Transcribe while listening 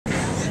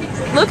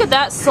Look at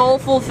that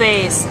soulful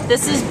face.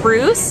 This is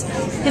Bruce.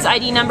 His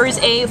ID number is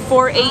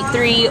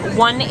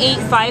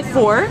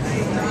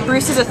A4831854.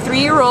 Bruce is a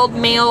 3-year-old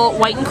male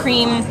white and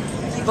cream.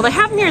 Well, they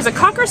have him here as a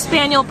Cocker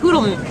Spaniel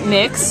Poodle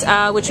mix,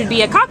 which would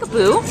be a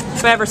cockapoo,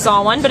 if I ever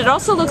saw one, but it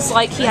also looks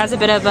like he has a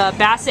bit of a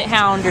basset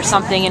hound or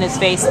something in his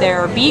face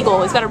there, or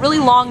beagle. He's got a really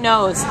long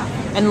nose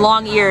and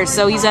long ears,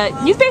 so he's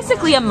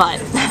basically a mutt.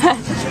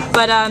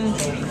 But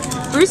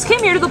Bruce came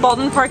here to the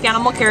Baldwin Park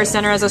Animal Care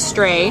Center as a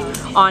stray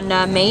on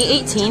May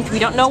 18th. We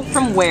don't know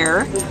from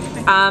where.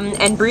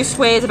 And Bruce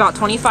weighs about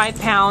 25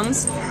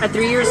 pounds. At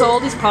 3 years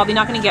old, he's probably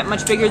not going to get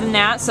much bigger than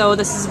that, so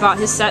this is about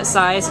his set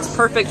size. It's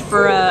perfect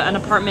for an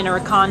apartment or a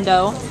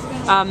condo.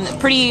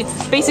 Pretty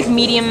basic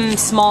medium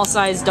small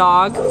sized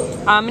dog.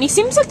 And he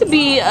seems like to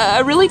be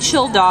a really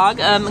chill dog,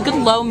 a good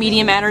low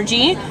medium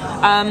energy.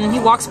 He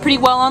walks pretty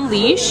well on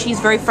leash.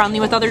 He's very friendly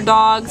with other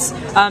dogs,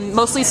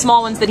 mostly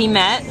small ones that he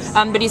met,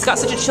 but he's got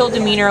such a chill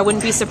demeanor. I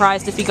wouldn't be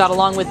surprised if he got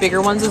along with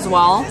bigger ones as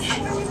well.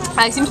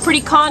 He seems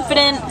pretty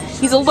confident.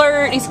 He's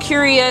alert, he's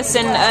curious,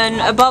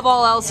 and above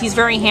all else, he's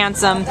very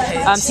handsome.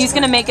 So he's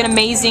going to make an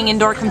amazing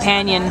indoor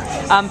companion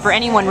for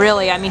anyone,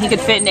 really. I mean, he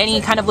could fit in any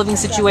kind of living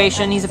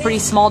situation. He's a pretty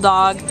small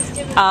dog.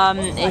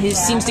 He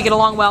seems to get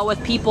along well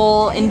with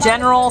people in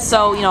general,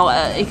 so, you know,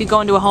 he could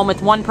go into a home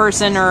with one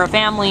person or a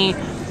family.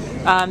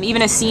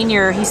 Even a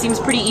senior. He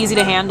seems pretty easy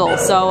to handle.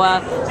 So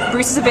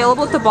Bruce is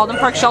available at the Baldwin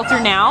Park shelter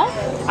now.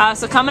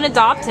 So come and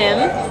adopt him.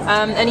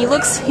 And he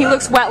looks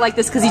wet like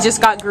this because he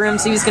just got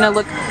groomed, so he's going to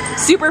look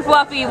super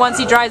fluffy once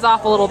he dries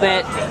off a little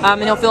bit.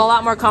 And he'll feel a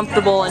lot more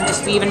comfortable and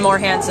just be even more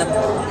handsome.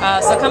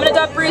 So come and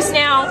adopt Bruce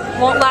now.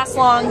 Won't last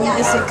long.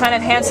 This kind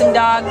of handsome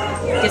dog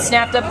gets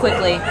snapped up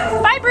quickly.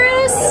 Bye,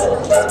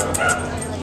 Bruce!